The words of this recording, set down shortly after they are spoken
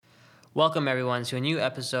Welcome everyone to a new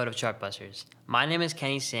episode of Chartbusters. My name is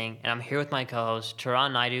Kenny Singh, and I'm here with my co-hosts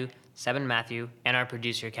Taran Naidu, Seven Matthew, and our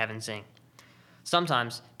producer Kevin Singh.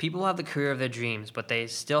 Sometimes, people have the career of their dreams, but they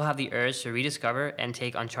still have the urge to rediscover and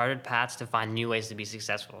take uncharted paths to find new ways to be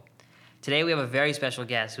successful. Today we have a very special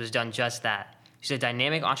guest who has done just that. She's a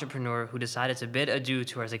dynamic entrepreneur who decided to bid adieu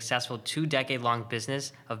to her successful 2-decade-long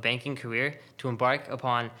business of banking career to embark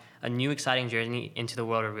upon a new exciting journey into the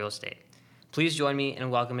world of real estate. Please join me in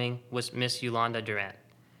welcoming Miss Yolanda Durant.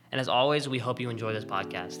 And as always, we hope you enjoy this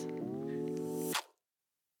podcast.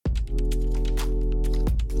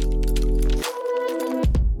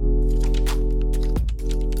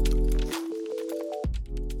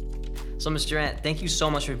 So, Ms. Durant, thank you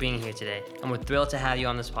so much for being here today, and we're thrilled to have you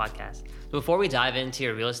on this podcast. So before we dive into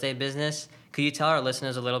your real estate business, could you tell our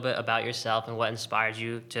listeners a little bit about yourself and what inspired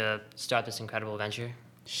you to start this incredible venture?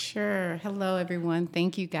 Sure. Hello, everyone.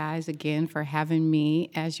 Thank you guys again for having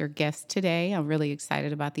me as your guest today. I'm really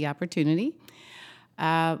excited about the opportunity.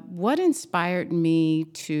 What inspired me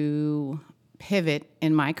to pivot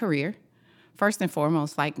in my career? First and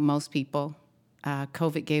foremost, like most people,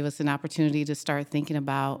 COVID gave us an opportunity to start thinking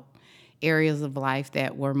about areas of life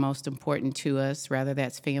that were most important to us, whether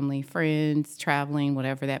that's family, friends, traveling,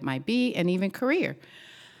 whatever that might be, and even career.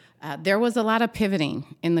 There was a lot of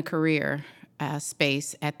pivoting in the career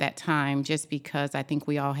space at that time, just because I think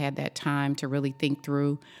we all had that time to really think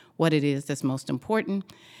through what it is that's most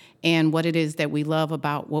important and what it is that we love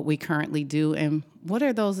about what we currently do and what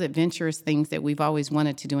are those adventurous things that we've always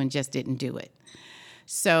wanted to do and just didn't do it.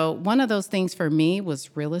 So one of those things for me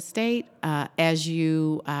was real estate. As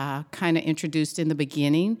you kind of introduced in the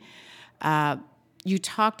beginning, you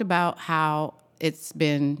talked about how it's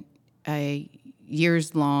been a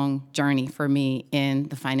years-long journey for me in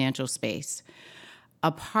the financial space.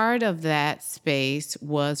 A part of that space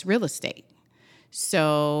was real estate.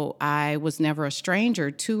 So I was never a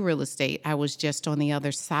stranger to real estate. I was just on the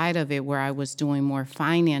other side of it where I was doing more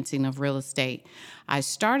financing of real estate. I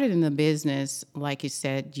started in the business, like you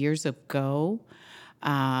said, years ago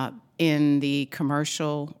in the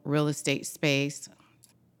commercial real estate space.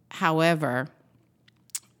 However,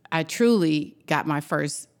 I truly got my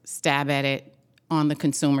first stab at it on the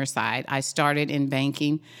consumer side. I started in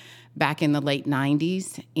banking back in the late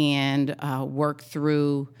 90s and worked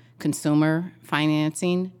through consumer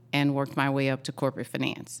financing and worked my way up to corporate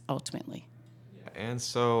finance ultimately. And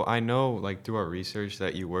so I know, like, through our research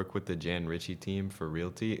that you work with the Jan Ritchie team for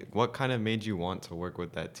Realty. What kind of made you want to work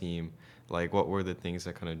with that team? Like, what were the things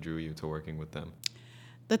that kind of drew you to working with them?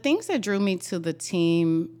 The things that drew me to the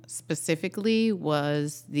team specifically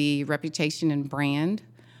was the reputation and brand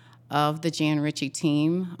of the Jan Ritchie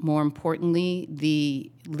team. More importantly, the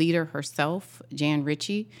leader herself, Jan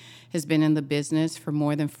Ritchie, has been in the business for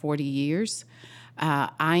more than 40 years.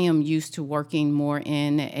 I am used to working more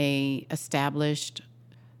in a established,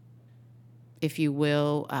 if you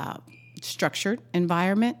will, structured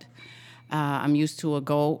environment. I'm used to a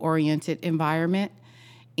goal-oriented environment,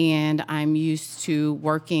 and I'm used to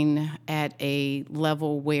working at a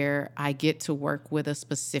level where I get to work with a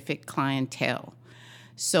specific clientele.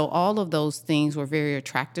 So all of those things were very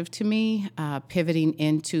attractive to me, pivoting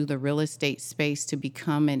into the real estate space to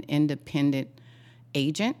become an independent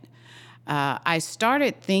agent. I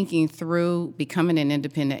started thinking through becoming an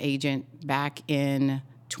independent agent back in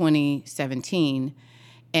 2017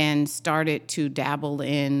 and started to dabble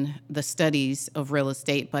in the studies of real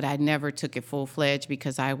estate, but I never took it full-fledged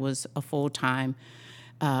because I was a full-time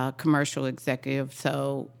commercial executive.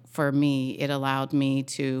 So for me, it allowed me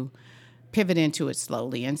to pivot into it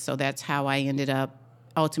slowly. And so that's how I ended up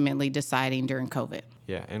ultimately deciding during COVID.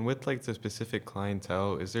 Yeah, and with like the specific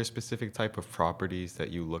clientele, is there a specific type of properties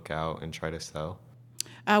that you look out and try to sell?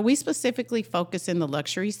 We specifically focus in the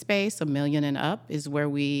luxury space. $1 million and up is where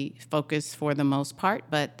we focus for the most part,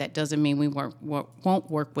 but that doesn't mean we won't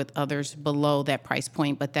work with others below that price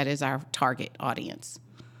point, but that is our target audience.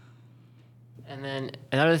 And then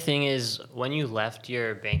another thing is when you left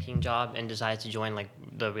your banking job and decided to join like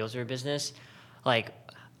the realtor business, like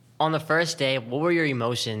on the first day, what were your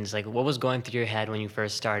emotions? Like what was going through your head when you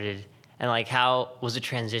first started? And like how was the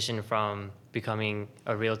transition from becoming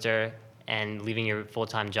a realtor and leaving your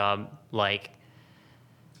full-time job like?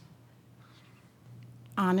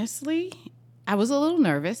 Honestly, I was a little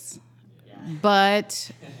nervous,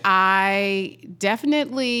 but I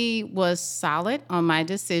definitely was solid on my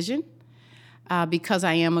decision. Because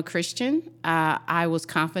I am a Christian, I was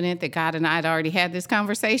confident that God and I had already had this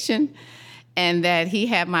conversation and that he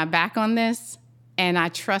had my back on this, and I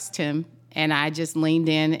trust him, and I just leaned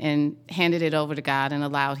in and handed it over to God and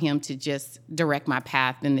allowed him to just direct my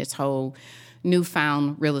path in this whole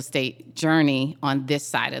newfound real estate journey on this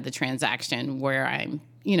side of the transaction where I'm,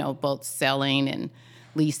 both selling and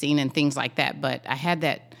leasing and things like that. But I had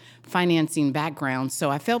that financing background,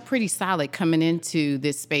 so I felt pretty solid coming into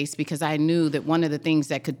this space because I knew that one of the things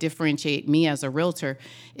that could differentiate me as a realtor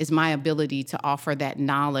is my ability to offer that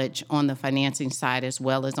knowledge on the financing side as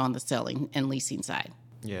well as on the selling and leasing side.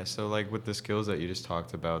 Yeah, so like with the skills that you just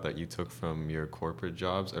talked about that you took from your corporate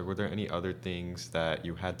jobs, were there any other things that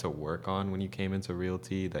you had to work on when you came into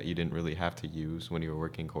realty that you didn't really have to use when you were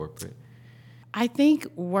working corporate? I think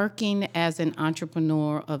working as an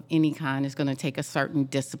entrepreneur of any kind is going to take a certain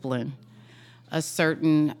discipline, a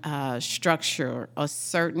certain structure, a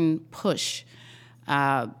certain push,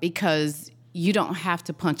 because you don't have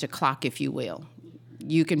to punch a clock, if you will.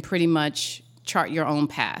 You can pretty much chart your own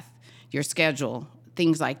path, your schedule,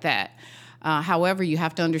 things like that. However, you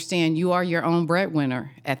have to understand you are your own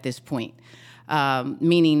breadwinner at this point.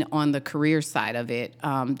 Meaning on the career side of it,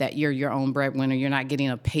 that you're your own breadwinner, you're not getting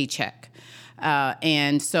a paycheck.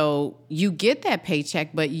 And so you get that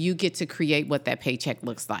paycheck, but you get to create what that paycheck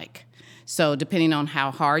looks like. So depending on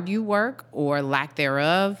how hard you work or lack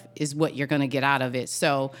thereof is what you're going to get out of it.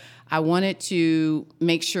 So I wanted to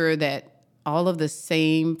make sure that all of the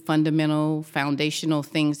same fundamental, foundational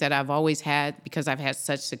things that I've always had because I've had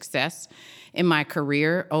such success in my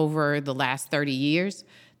career over the last 30 years,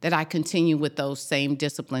 that I continue with those same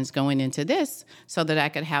disciplines going into this so that I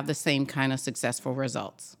could have the same kind of successful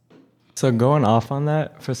results. So going off on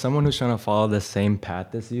that, for someone who's trying to follow the same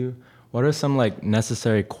path as you, what are some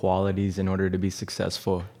necessary qualities in order to be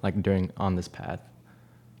successful on this path?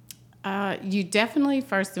 You definitely,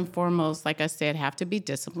 first and foremost, like I said, have to be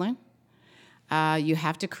disciplined. You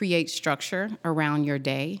have to create structure around your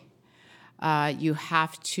day. You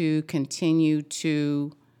have to continue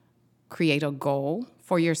to create a goal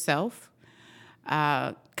for yourself.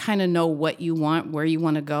 Kind of know what you want, where you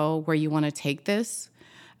want to go, where you want to take this.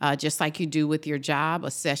 Just like you do with your job,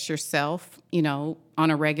 assess yourself, on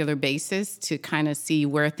a regular basis to kind of see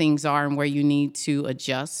where things are and where you need to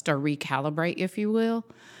adjust or recalibrate, if you will.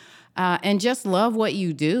 And just love what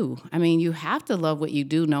you do. I mean, you have to love what you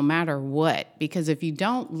do no matter what, because if you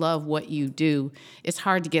don't love what you do, it's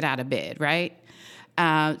hard to get out of bed, right?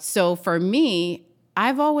 So for me,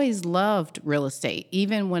 I've always loved real estate.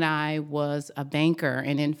 Even when I was a banker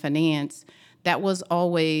and in finance, that was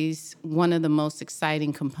always one of the most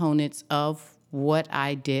exciting components of what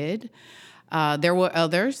I did. There were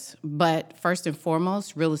others, but first and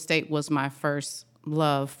foremost, real estate was my first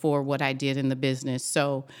love for what I did in the business.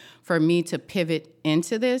 So for me to pivot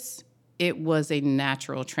into this, it was a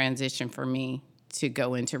natural transition for me to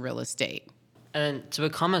go into real estate. And to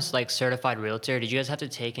become a certified realtor, did you guys have to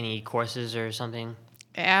take any courses or something?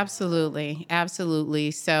 Absolutely.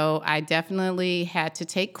 So I definitely had to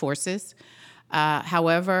take courses.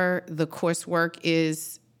 However, the coursework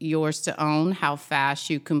is yours to own, how fast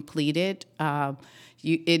you complete it.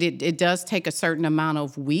 It does take a certain amount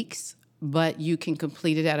of weeks, but you can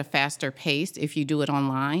complete it at a faster pace if you do it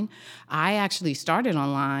online. I actually started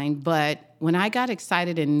online, but when I got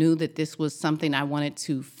excited and knew that this was something I wanted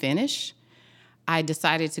to finish, I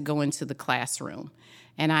decided to go into the classroom.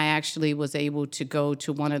 And I actually was able to go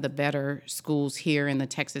to one of the better schools here in the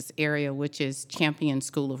Texas area, which is Champion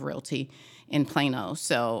School of Realty in Plano.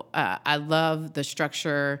 So I love the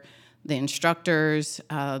structure, the instructors,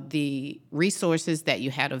 the resources that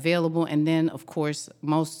you had available, and then, of course,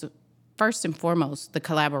 first and foremost, the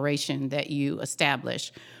collaboration that you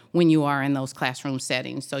establish when you are in those classroom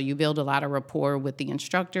settings. So you build a lot of rapport with the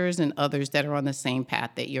instructors and others that are on the same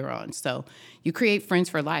path that you're on. So you create friends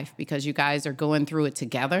for life because you guys are going through it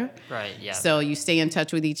together. Right, yeah. So you stay in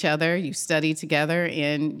touch with each other, you study together,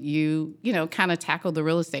 and you kind of tackle the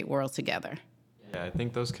real estate world together. Yeah, I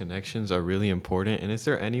think those connections are really important. And is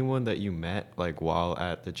there anyone that you met while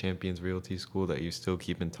at the Champions Realty School that you still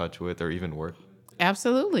keep in touch with or even work with?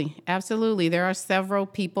 Absolutely. There are several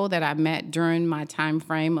people that I met during my time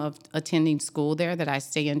frame of attending school there that I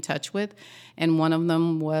stay in touch with. And one of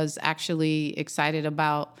them was actually excited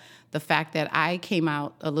about the fact that I came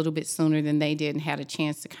out a little bit sooner than they did and had a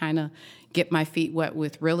chance to kind of get my feet wet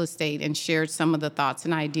with real estate and shared some of the thoughts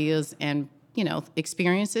and ideas and,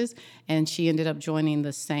 experiences. And she ended up joining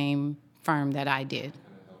the same firm that I did.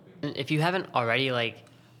 And if you haven't already,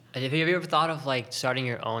 have you ever thought of starting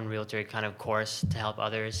your own realtor kind of course to help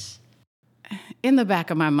others? In the back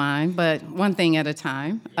of my mind, but one thing at a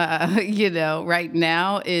time. Right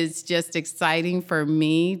now is just exciting for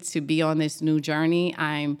me to be on this new journey.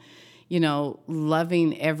 I'm,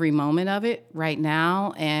 loving every moment of it right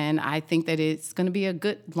now. And I think that it's going to be a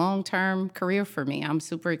good long-term career for me. I'm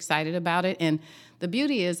super excited about it. And the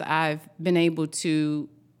beauty is I've been able to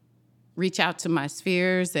reach out to my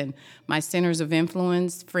spheres and my centers of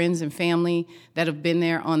influence, friends and family that have been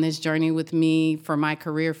there on this journey with me for my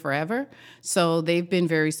career forever. So they've been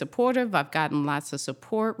very supportive. I've gotten lots of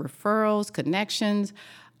support, referrals, connections.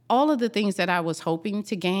 All of the things that I was hoping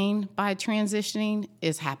to gain by transitioning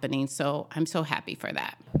is happening. So I'm so happy for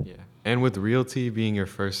that. Yeah. And with realty being your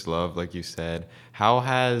first love, like you said, how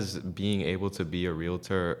has being able to be a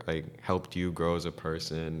realtor like helped you grow as a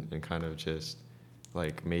person and kind of just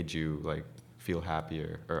like made you like feel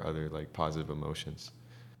happier or other like positive emotions?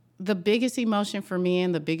 The biggest emotion for me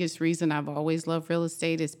and the biggest reason I've always loved real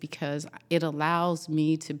estate is because it allows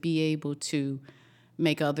me to be able to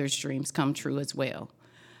make others' dreams come true as well.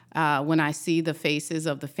 When I see the faces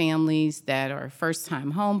of the families that are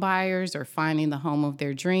first-time home buyers or finding the home of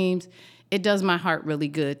their dreams, it does my heart really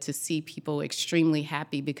good to see people extremely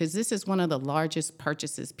happy because this is one of the largest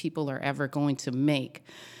purchases people are ever going to make.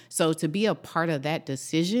 So to be a part of that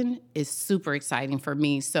decision is super exciting for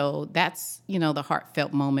me. So that's, the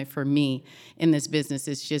heartfelt moment for me in this business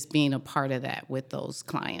is just being a part of that with those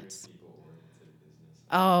clients.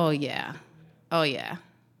 Oh, yeah. Oh, yeah.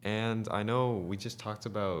 And I know we just talked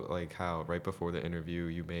about like how right before the interview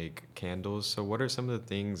you make candles. So what are some of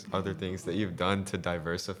the other things that you've done to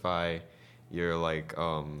diversify your like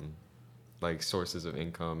sources of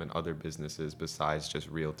income and other businesses besides just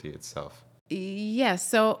realty itself? Yes.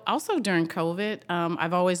 So also during COVID,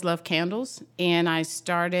 I've always loved candles, and I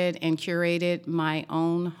started and curated my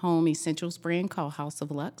own home essentials brand called House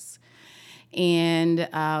of Lux. And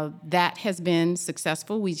that has been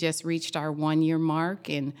successful. We just reached our 1-year mark,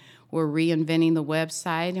 and we're reinventing the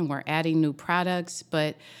website, and we're adding new products.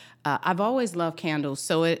 But I've always loved candles.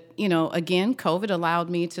 So again, COVID allowed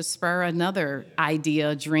me to spur another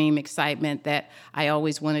idea, dream, excitement that I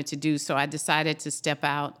always wanted to do. So I decided to step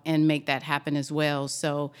out and make that happen as well.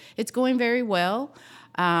 So it's going very well.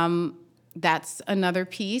 That's another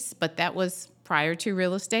piece, but that was prior to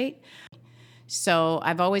real estate. So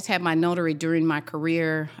I've always had my notary during my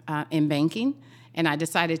career in banking, and I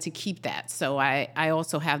decided to keep that. So I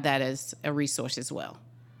also have that as a resource as well.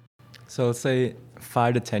 So let's say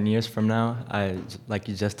 5 to 10 years from now, like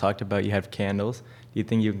you just talked about, you have candles. Do you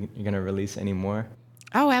think you're going to release any more?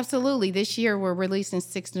 Oh, absolutely. This year we're releasing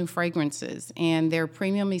 6 new fragrances, and they're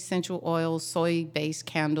premium essential oil, soy-based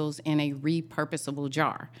candles in a repurposable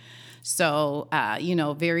jar. So,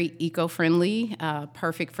 very eco-friendly,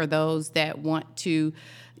 perfect for those that want to,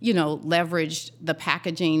 leverage the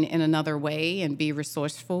packaging in another way and be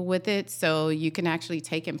resourceful with it. So you can actually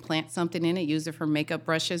take and plant something in it, use it for makeup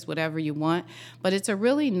brushes, whatever you want. But it's a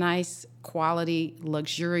really nice quality,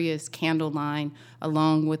 luxurious candle line,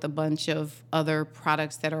 along with a bunch of other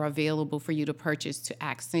products that are available for you to purchase to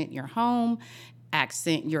accent your home,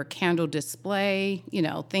 accent your candle display,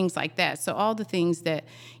 things like that. So all the things that,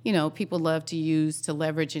 people love to use to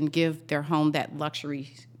leverage and give their home that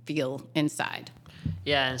luxury feel inside.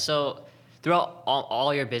 Yeah, and so throughout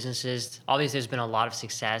all your businesses, obviously there's been a lot of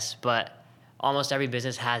success, but almost every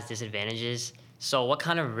business has disadvantages. So what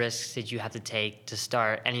kind of risks did you have to take to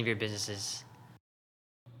start any of your businesses?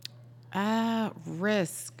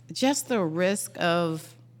 Risk. Just the risk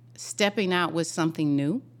of stepping out with something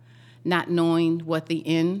new, not knowing what the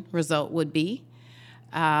end result would be.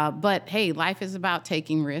 But hey, life is about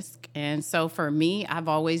taking risk. And so for me, I've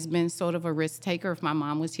always been sort of a risk taker. If my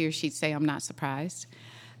mom was here, she'd say I'm not surprised.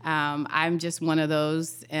 I'm just one of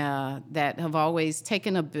those that have always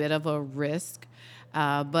taken a bit of a risk.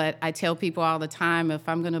 But I tell people all the time, if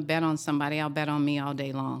I'm going to bet on somebody, I'll bet on me all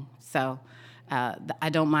day long. So I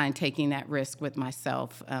don't mind taking that risk with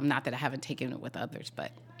myself. Not that I haven't taken it with others,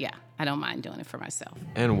 but yeah, I don't mind doing it for myself.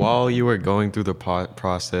 And while you were going through the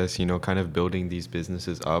process, kind of building these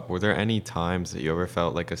businesses up, were there any times that you ever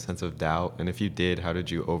felt like a sense of doubt? And if you did, how did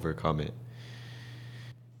you overcome it?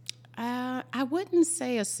 I wouldn't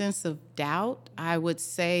say a sense of doubt. I would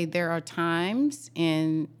say there are times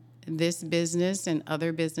in this business and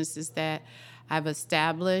other businesses that I've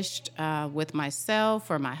established with myself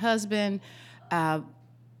or my husband.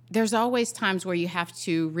 There's always times where you have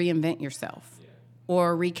to reinvent yourself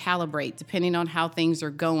or recalibrate depending on how things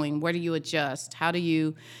are going. Where do you adjust? How do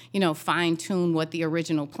you, fine tune what the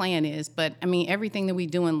original plan is? But I mean, everything that we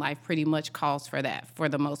do in life pretty much calls for that for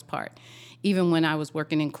the most part. Even when I was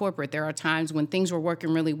working in corporate, there are times when things were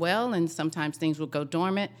working really well and sometimes things will go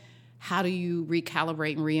dormant. How do you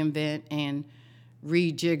recalibrate and reinvent and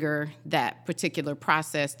rejigger that particular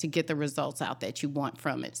process to get the results out that you want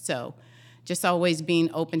from it? So just always being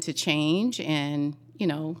open to change and,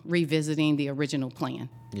 revisiting the original plan.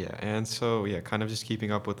 Yeah, and so kind of just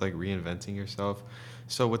keeping up with like reinventing yourself.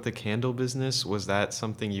 So with the candle business, was that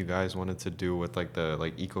something you guys wanted to do with like the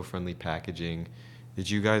like eco-friendly packaging? Did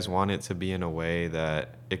you guys want it to be in a way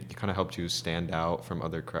that it kind of helped you stand out from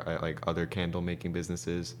like other candle making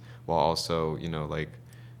businesses, while also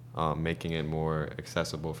making it more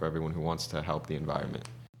accessible for everyone who wants to help the environment?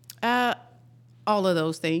 Uh, all of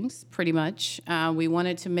those things, pretty much. We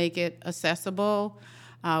wanted to make it accessible.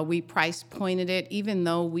 We price pointed it, even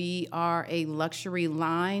though we are a luxury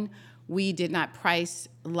line. We did not price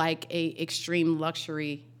like a extreme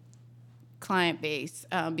luxury client base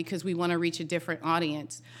because we want to reach a different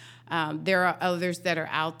audience. There are others that are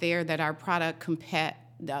out there that our product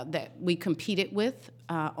that we competed with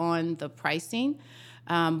on the pricing,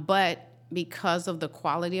 but because of the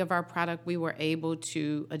quality of our product, we were able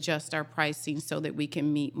to adjust our pricing so that we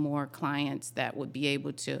can meet more clients that would be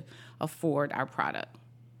able to afford our product.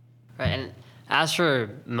 Right, and as for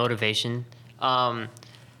motivation,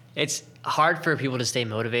 it's hard for people to stay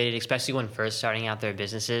motivated, especially when first starting out their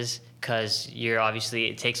businesses, because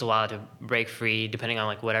it takes a while to break free, depending on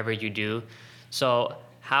like whatever you do. So,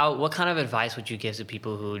 what kind of advice would you give to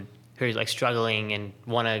people who are like struggling and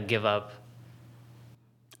want to give up?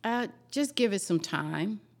 Just give it some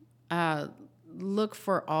time. Look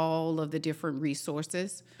for all of the different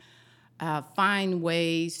resources. Find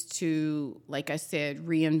ways to, like I said,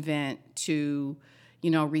 reinvent, to,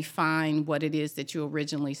 refine what it is that you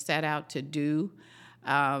originally set out to do.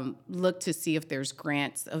 Look to see if there's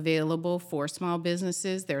grants available for small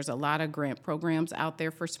businesses. There's a lot of grant programs out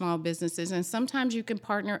there for small businesses, and sometimes you can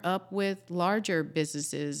partner up with larger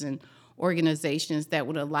businesses and organizations that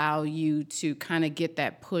would allow you to kind of get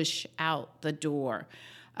that push out the door.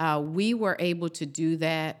 We were able to do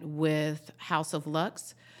that with House of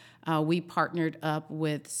Lux. We partnered up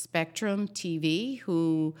with Spectrum TV,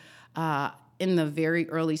 who in the very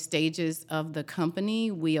early stages of the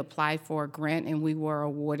company, we applied for a grant and we were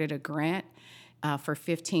awarded a grant for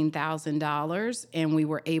 $15,000, and we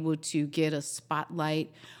were able to get a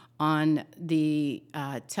spotlight on the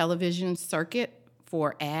television circuit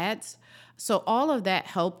for ads. So all of that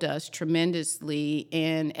helped us tremendously,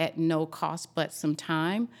 and at no cost but some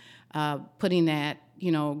time, putting that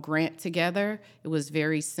grant together. It was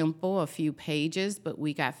very simple, a few pages, but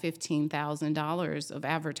we got $15,000 of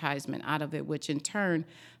advertisement out of it, which in turn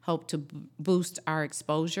helped to boost our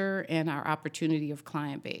exposure and our opportunity of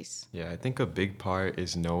client base. Yeah, I think a big part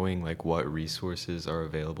is knowing like what resources are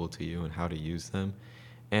available to you and how to use them.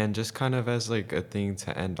 And just kind of as like a thing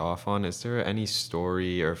to end off on, is there any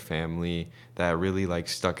story or family that really like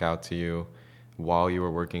stuck out to you while you were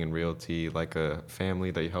working in realty, like a family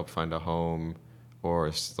that you helped find a home,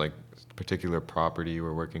 or like particular property you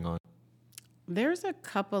were working on? There's a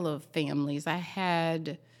couple of families. I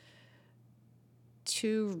had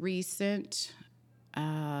two recent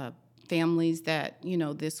families that,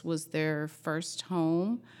 this was their first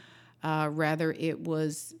home. Rather, it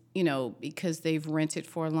was, because they've rented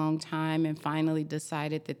for a long time and finally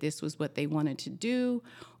decided that this was what they wanted to do,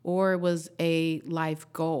 or it was a life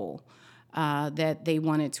goal that they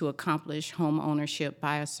wanted to accomplish home ownership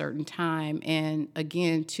by a certain time. And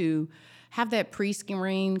again, to have that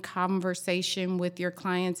pre-screen conversation with your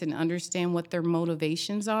clients and understand what their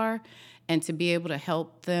motivations are, and to be able to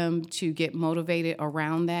help them to get motivated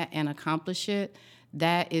around that and accomplish it,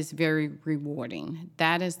 that is very rewarding.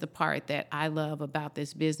 That is the part that I love about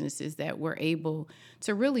this business, is that we're able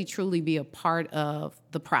to really truly be a part of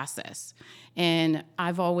the process. And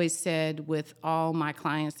I've always said with all my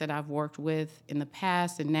clients that I've worked with in the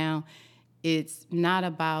past and now, it's not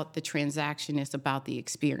about the transaction, it's about the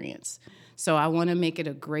experience. So I want to make it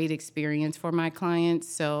a great experience for my clients.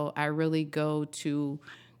 So I really go to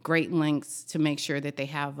great lengths to make sure that they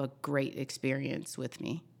have a great experience with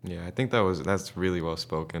me. Yeah, I think that's really well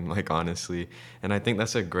spoken, like honestly. And I think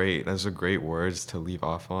that's a great words to leave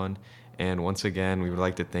off on. And once again, we would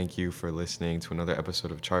like to thank you for listening to another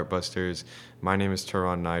episode of Chartbusters. My name is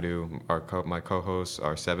Taran Naidu. My co-hosts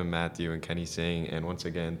are Seven Matthew and Kenny Singh. And once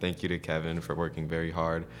again, thank you to Kevin for working very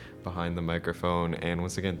hard behind the microphone. And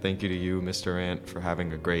once again, thank you to you, Mr. Durant, for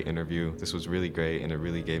having a great interview. This was really great, and it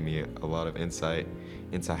really gave me a lot of insight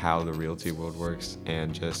into how the realty world works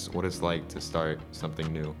and just what it's like to start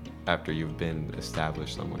something new after you've been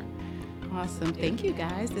established somewhere. Awesome. Thank you,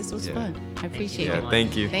 guys. This was fun. I appreciate it.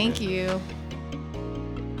 Thank you. Thank you.